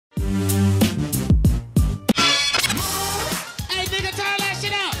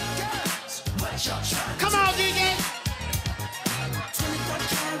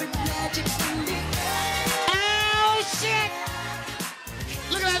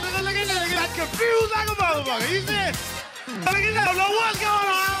confused like a motherfucker. He said, I don't know what's going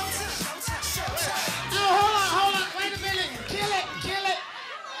on. Oh, hold on, wait a minute. Kill it.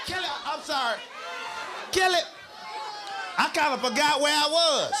 I'm sorry. Kill it. I kind of forgot where I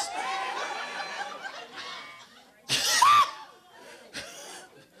was.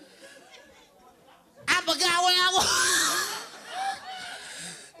 I forgot where I was.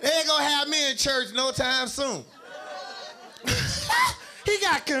 They ain't gonna have me in church no time soon. He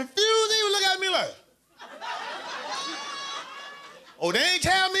got confused. He was looking at me like, oh, they ain't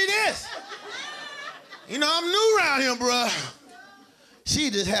telling me this. You know, I'm new around here, bro.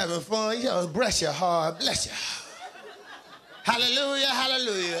 She just having fun. Yo, bless your heart, bless you. Hallelujah,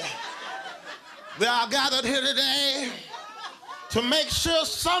 hallelujah. We are gathered here today to make sure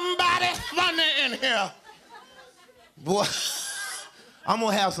somebody's funny in here. Boy, I'm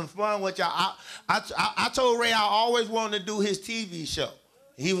gonna have some fun with y'all. I told Ray I always wanted to do his TV show.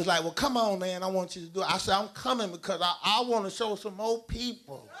 He was like, well, come on, man, I want you to do it. I said, I'm coming because I want to show some old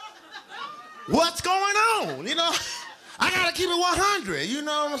people what's going on, you know? I gotta keep it 100, you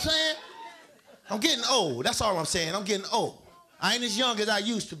know what I'm saying? I'm getting old, that's all I'm saying, I'm getting old. I ain't as young as I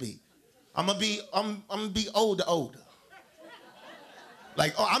used to be. I'm gonna be older.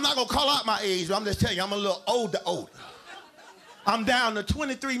 Like, oh, I'm not gonna call out my age, but I'm just telling you, I'm a little older. I'm down to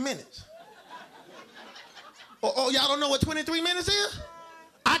 23 minutes. Oh, y'all don't know what 23 minutes is?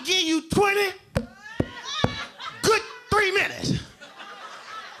 I give you 20 good 3 minutes.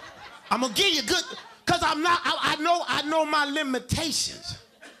 I'm gonna give you good, cause I know my limitations.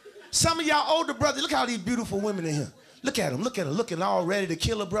 Some of y'all older brothers, look at all these beautiful women in here. Look at them, looking all ready to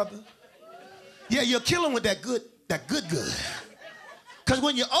kill a brother. Yeah, you're killing with that good. Cause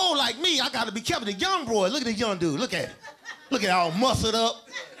when you're old like me, I gotta be careful. The young boy, look at the young dude, look at him. Look at all muscled up.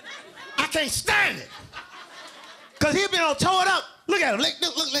 I can't stand it. Cause he been on toe it up. Look at him, they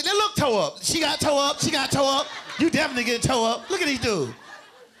look toe up. She got toe up. You definitely get toe up. Look at these dudes.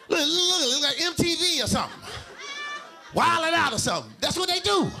 Look like MTV or something. Wilding out or something. That's what they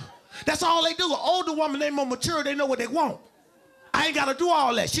do. That's all they do. An older woman, they more mature, they know what they want. I ain't gotta do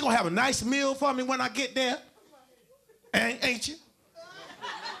all that. She gonna have a nice meal for me when I get there. Ain't you?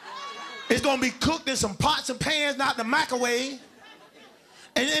 It's gonna be cooked in some pots and pans, not the microwave.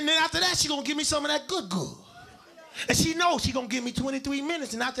 And then after that, she gonna give me some of that good. And she knows she gonna give me 23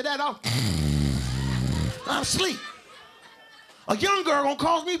 minutes, and after that, I'm asleep. A young girl gonna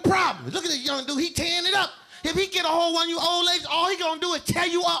cause me problems. Look at this young dude, he tearing it up. If he get a hold of one of you old ladies, all he gonna do is tear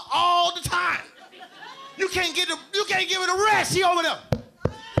you up all the time. You can't give it a rest. He over there.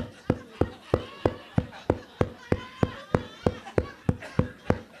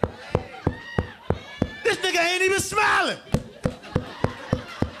 This nigga ain't even smiling.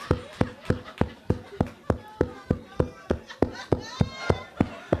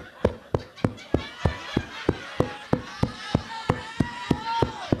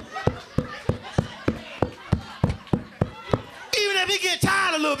 Even if he get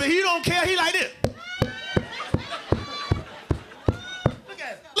tired a little bit, he don't care. He like this.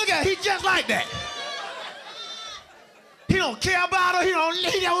 Look at him. He just like that. He don't care about her. He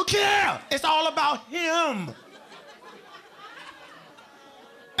don't care. It's all about him.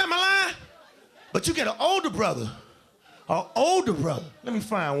 Am I lying? But you get an older brother. Let me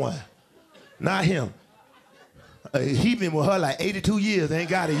find one. Not him. He been with her like 82 years. Ain't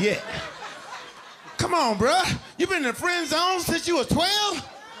got it yet. Come on, bruh. You been in the friend zone since you was 12?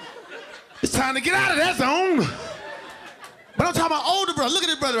 It's time to get out of that zone. But I'm talking about older brother. Look at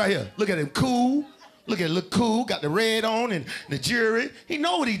this brother right here. Look at him, cool. Look cool. Got the red on and the jewelry. He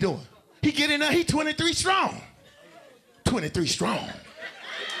know what he doing. He get in there, he 23 strong. 23 strong.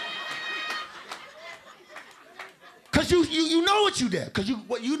 Cause you know what you did. Cause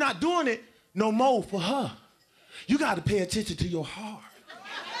you not doing it no more for her. You gotta pay attention to your heart.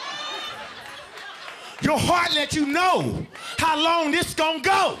 Your heart let you know how long this gonna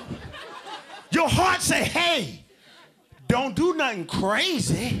go. Your heart say, hey, don't do nothing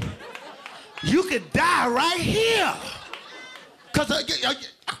crazy. You could die right here. Cause y'all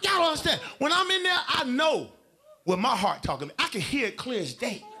don't understand. When I'm in there, I know what my heart talking. I can hear it clear as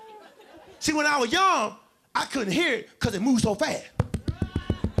day. See, when I was young, I couldn't hear it because it moved so fast.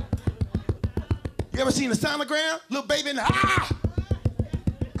 You ever seen the sonogram? Little baby in the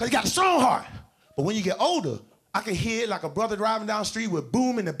because he got a strong heart. But when you get older, I can hear it like a brother driving down the street with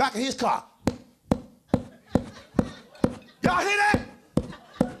boom in the back of his car. Y'all hear that?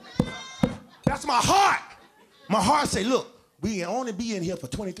 That's my heart. My heart say, look, we can only be in here for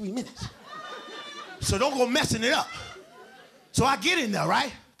 23 minutes. So don't go messing it up. So I get in there,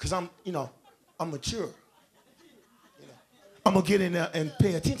 right? Because I'm mature. I'm going to get in there and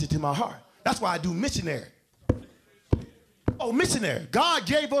pay attention to my heart. That's why I do missionary. Oh, missionary. God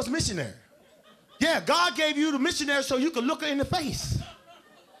gave us missionary. Yeah, God gave you the missionary so you could look her in the face.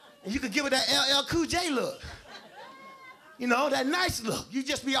 And you could give her that LL Cool J look. You know, that nice look. You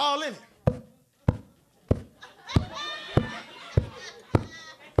just be all in it.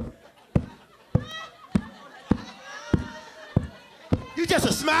 You just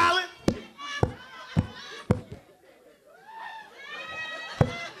a smiling.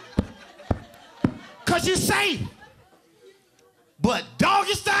 Because you're safe. But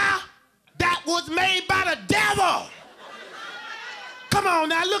doggy style, that was made by the devil. Come on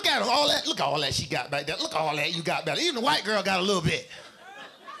now, look at her. All that, look at all that she got back there. Look at all that you got back there. Even the white girl got a little bit.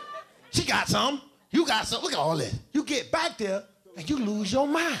 She got some. You got some. Look at all that. You get back there and you lose your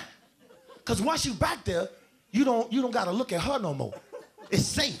mind. Because once you back there, you don't got to look at her no more. It's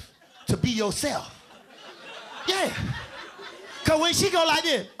safe to be yourself. Yeah. Because when she go like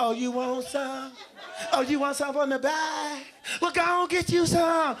this, oh, you want some? Oh, you want some from the bag? Look, I don't get you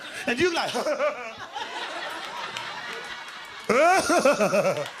some. And you like, you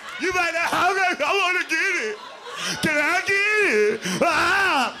like, I want to get it. Can I get it?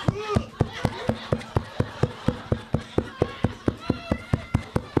 Ah.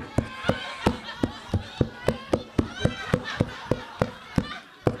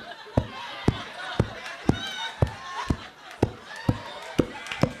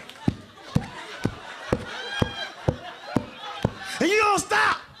 And you don't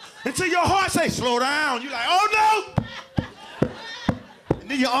stop until your heart say, slow down. You're like, oh no. And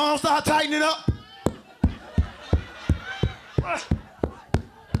then your arms start tightening up.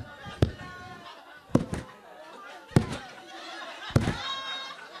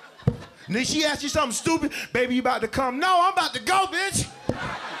 And then she asks you something stupid. Baby, you about to come? No, I'm about to go, bitch.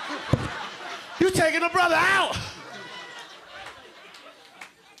 You taking a brother out.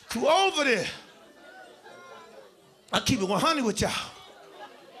 Too over there. I keep it 100 with y'all.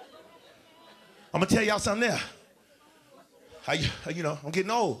 I'm gonna tell y'all something there. You know, I'm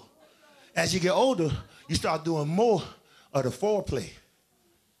getting old. As you get older, you start doing more of the foreplay.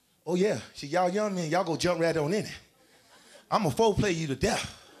 Oh yeah, see y'all young men, y'all go jump right on in it. I'm gonna foreplay you to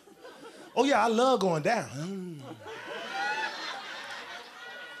death. Oh yeah, I love going down.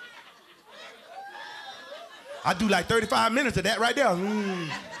 I do like 35 minutes of that right there.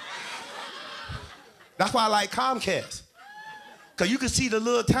 That's why I like Comcast. Because you can see the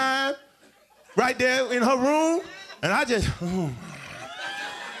little time right there in her room, and I just, I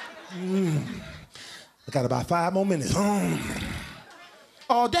got about 5 more minutes.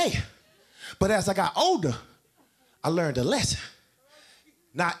 All day. But as I got older, I learned a lesson.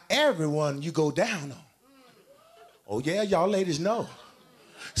 Not everyone you go down on. Oh yeah, y'all ladies know.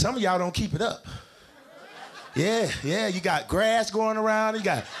 Some of y'all don't keep it up. Yeah, you got grass going around, you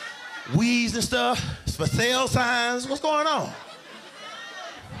got weeds and stuff, for sale signs. What's going on?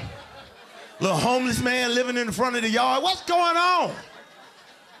 Little homeless man living in the front of the yard. What's going on?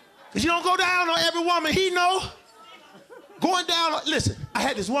 Because you don't go down on every woman. He know. Going down on, listen, I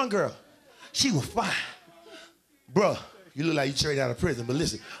had this one girl. She was fine. Bruh, you look like you straight out of prison, but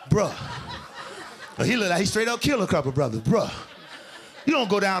listen, bruh. He look like he straight up killed a couple brothers, bruh. You don't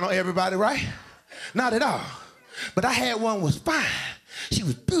go down on everybody, right? Not at all. But I had one was fine. She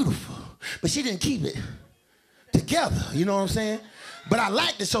was beautiful, but she didn't keep it together, you know what I'm saying? But I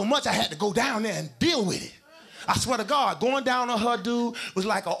liked it so much I had to go down there and deal with it. I swear to God, going down on her dude was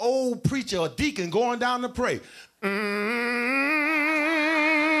like an old preacher or deacon going down to pray.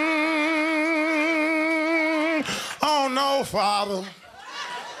 Oh no, Father.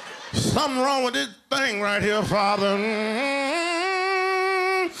 Something wrong with this thing right here, Father.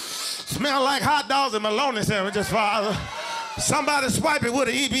 Smell like hot dogs and bologna sandwiches, Father. Somebody swipe it with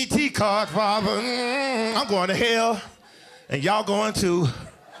an EBT card, Father. I'm going to hell, and y'all going too.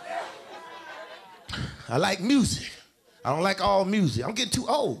 I like music. I don't like all music. I'm getting too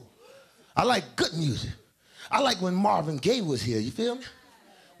old. I like good music. I like when Marvin Gaye was here, you feel me?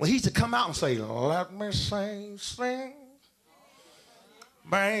 When he used to come out and say, let me sing, sing,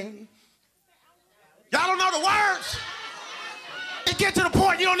 bang. Y'all don't know the words? It get to the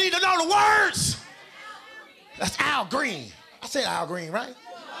point you don't need to know the words. That's Al Green. I said Al Green, right?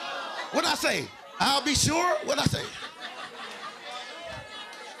 What'd I say? I'll be sure? What'd I say?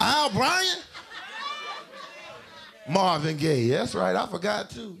 Al Bryan? Marvin Gaye, that's right, I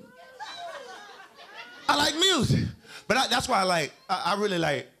forgot too. I like music, but that's why I really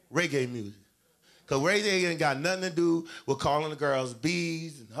like reggae music. Because reggae ain't got nothing to do with calling the girls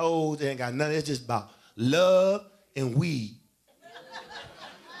bees and hoes, it ain't got nothing, it's just about love and weed.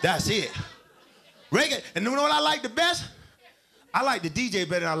 That's it. Reggae, and you know what I like the best? I like the DJ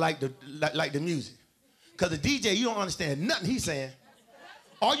better than I like the music. Because the DJ, you don't understand nothing he's saying.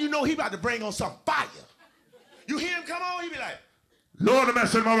 All you know, he about to bring on some fire. You hear him come on, he be like, Lord, the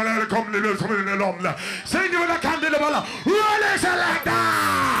message, my man, come to the alumna. Sing you with a candle, run it like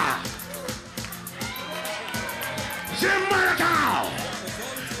that. Jim Maracao.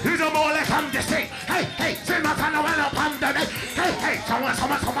 You don't more like come to say, hey, sing my kind of one up on the hey, someone,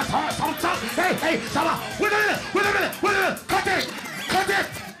 hey, someone, wait a minute, cut it.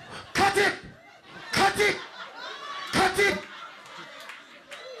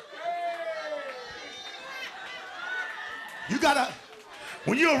 You gotta,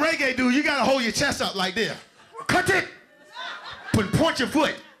 when you're a reggae dude, you gotta hold your chest up like this. Cut it. Point your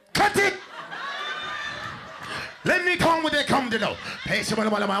foot. Cut it. Let me come with that come to know. Hey,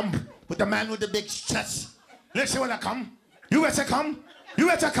 with the man with the big chest. Let's see when I come. You ready to come? You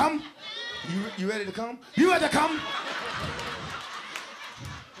ready to come? You ready to come? You ready to come?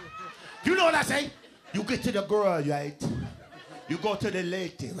 You know what I say? You get to the girl, right? You go to the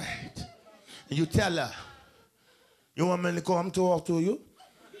lady, right? And you tell her, you want me to come talk to you?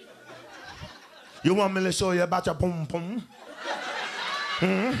 You want me to show you about your pom pom?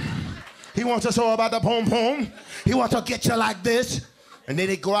 He wants to show about the pom pom. He wants to get you like this. And then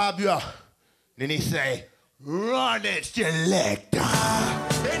they grab you. Then they say, run it, selector.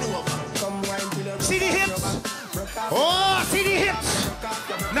 See the hips? Oh, see the hips?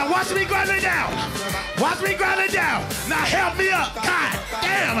 Now watch me grind it down. Watch me grind it down. Now help me up. God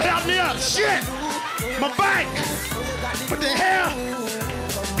damn, help me up. Shit. My back. What the hell?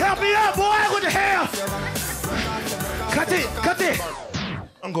 Help me up, boy. What the hell? Cut it.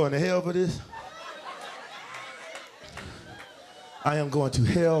 I'm going to hell for this. I am going to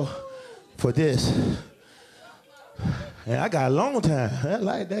hell for this. And I got a long time. I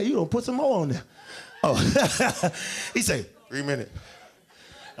like that. You don't put some more on there. Oh, he say, 3 minutes.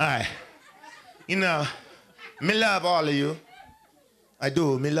 All right. You know, me love all of you. I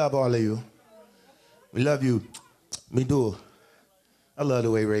do. Me love all of you. We love you. Me do. I love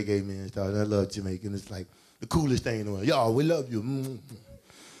the way reggae man started. I love Jamaican. It's like the coolest thing in the world. Y'all, we love you. I'm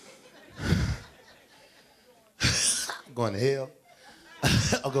going to hell.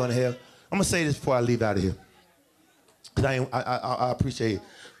 I'm going to hell. I'm going to say this before I leave out of here. Because I appreciate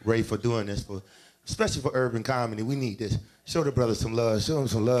Ray for doing this, especially for urban comedy. We need this. Show the brothers some love. Show them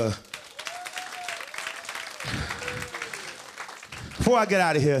some love. Before I get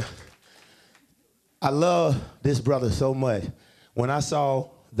out of here, I love this brother so much. When I saw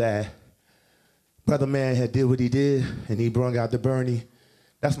that Brother Man had did what he did and he brung out the Bernie,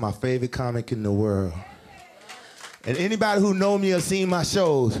 that's my favorite comic in the world. And anybody who know me or seen my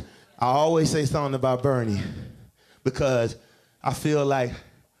shows, I always say something about Bernie because I feel like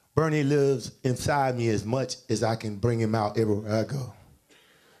Bernie lives inside me as much as I can bring him out everywhere I go.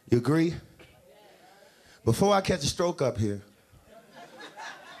 You agree? Before I catch a stroke up here,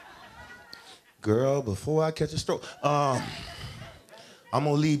 girl, before I catch a stroke, I'm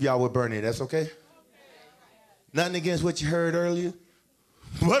gonna leave y'all with Bernie, that's okay? Nothing against what you heard earlier,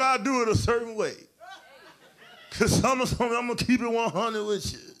 but I do it a certain way. Cause I'm gonna keep it 100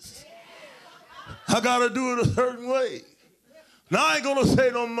 with you. I gotta do it a certain way. Now I ain't gonna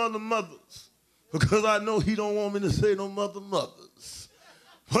say no mothers, because I know he don't want me to say no mothers.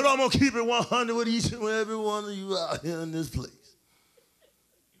 But I'm gonna keep it 100 with each and every one of you out here in this place.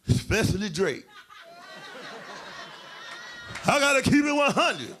 Especially Drake. I gotta keep it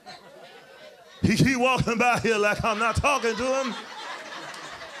 100. He keep walking by here like I'm not talking to him.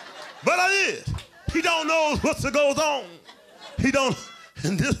 But I is. He don't know what goes on. He don't,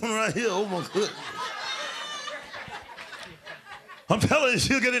 and this one right here, oh my goodness. I'm telling you,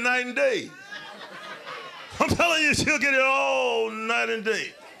 she'll get it night and day. I'm telling you, she'll get it all night and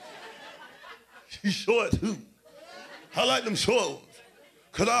day. She's short too. I like them short ones,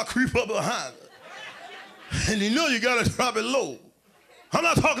 because I'll creep up behind her. And you know you gotta drop it low. I'm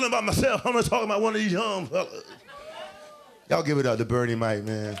not talking about myself, I'm just talking about one of these young fellas. Y'all give it up to Bernie Mike,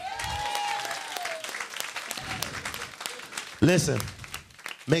 man. Listen,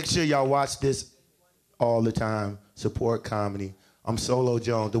 make sure y'all watch this all the time. Support comedy. I'm Solo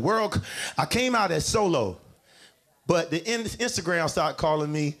Jones. The world, I came out as Solo, but the Instagram started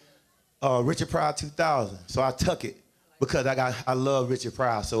calling me Richard Pryor 2000. So I took it because I love Richard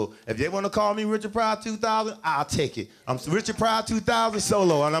Pryor. So if they want to call me Richard Pryor 2000, I'll take it. I'm Richard Pryor 2000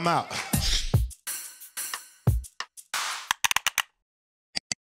 Solo, and I'm out.